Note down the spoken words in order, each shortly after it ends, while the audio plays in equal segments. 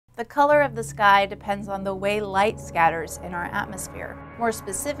The color of the sky depends on the way light scatters in our atmosphere, more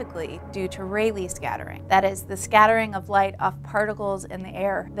specifically due to Rayleigh scattering. That is, the scattering of light off particles in the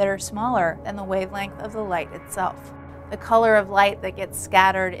air that are smaller than the wavelength of the light itself. The color of light that gets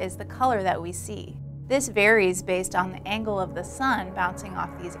scattered is the color that we see. This varies based on the angle of the sun bouncing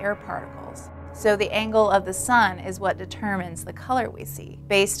off these air particles. So the angle of the sun is what determines the color we see,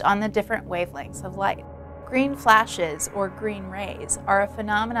 based on the different wavelengths of light. Green flashes, or green rays, are a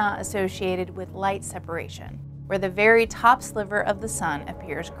phenomena associated with light separation, where the very top sliver of the sun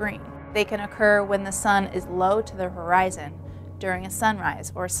appears green. They can occur when the sun is low to the horizon, during a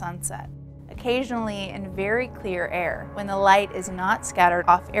sunrise or sunset. Occasionally in very clear air, when the light is not scattered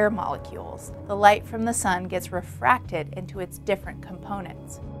off air molecules, the light from the sun gets refracted into its different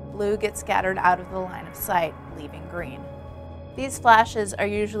components. Blue gets scattered out of the line of sight, leaving green. These flashes are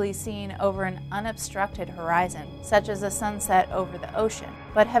usually seen over an unobstructed horizon, such as a sunset over the ocean,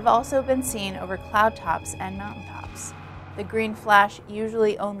 but have also been seen over cloud tops and mountaintops. The green flash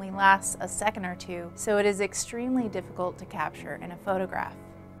usually only lasts a second or two, so it is extremely difficult to capture in a photograph.